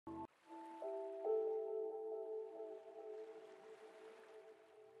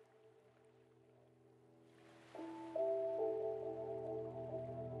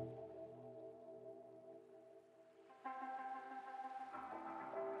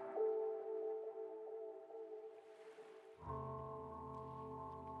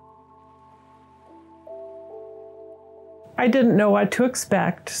I didn't know what to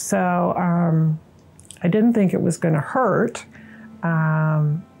expect, so I didn't think it was going to hurt.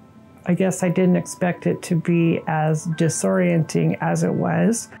 I guess I didn't expect it to be as disorienting as it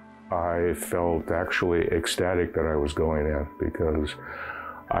was. I felt actually ecstatic that I was going in because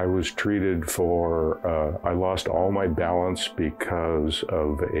I was treated for, I lost all my balance because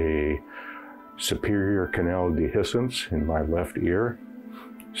of a superior canal dehiscence in my left ear.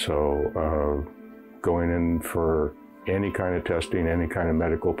 So going in for any kind of testing, any kind of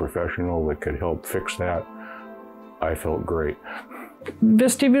medical professional that could help fix that, I felt great.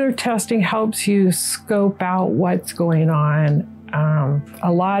 Vestibular testing helps you scope out what's going on.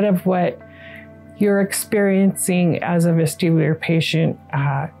 A lot of what you're experiencing as a vestibular patient,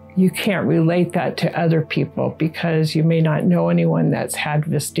 you can't relate that to other people because you may not know anyone that's had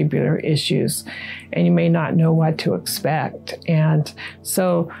vestibular issues and you may not know what to expect. And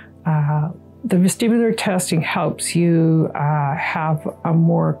so the vestibular testing helps you have a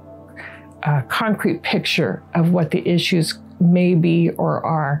more concrete picture of what the issues may be or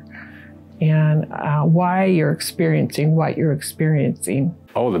are, and why you're experiencing what you're experiencing.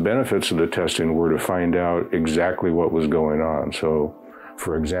 All the benefits of the testing were to find out exactly what was going on. So,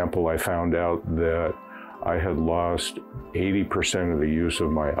 for example, I found out that I had lost 80% of the use of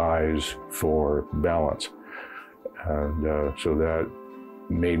my eyes for balance. And so that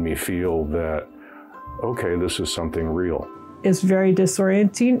made me feel that, okay, this is something real. It's very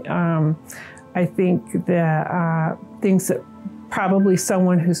disorienting. I think that things that probably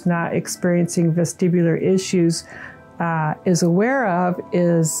someone who's not experiencing vestibular issues is aware of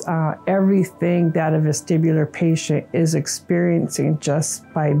is everything that a vestibular patient is experiencing just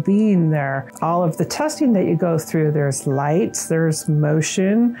by being there. All of the testing that you go through, there's lights, there's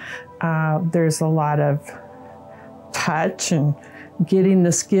motion, there's a lot of touch and getting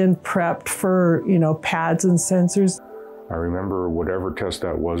the skin prepped for, pads and sensors. I remember whatever test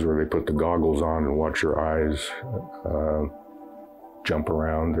that was where they put the goggles on and watch your eyes jump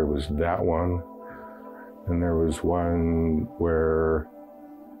around. There was that one. And there was one where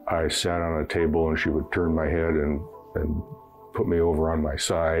I sat on a table and she would turn my head and put me over on my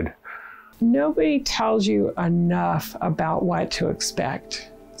side. Nobody tells you enough about what to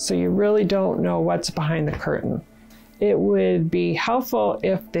expect, so you really don't know what's behind the curtain. It would be helpful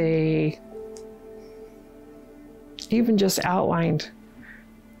if they even just outlined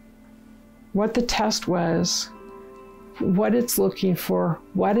what the test was, what it's looking for,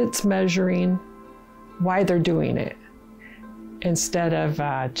 what it's measuring, why they're doing it, instead of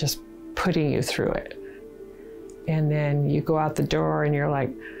just putting you through it. And then you go out the door and you're like,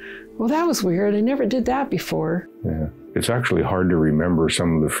 well, that was weird. I never did that before. Yeah, it's actually hard to remember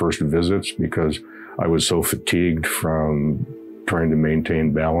some of the first visits because I was so fatigued from trying to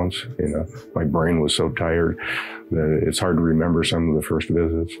maintain balance. My brain was so tired that it's hard to remember some of the first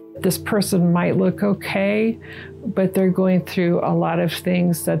visits. This person might look okay, but they're going through a lot of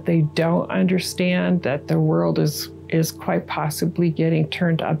things that they don't understand, that the world is quite possibly getting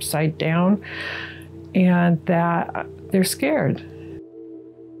turned upside down, and that they're scared.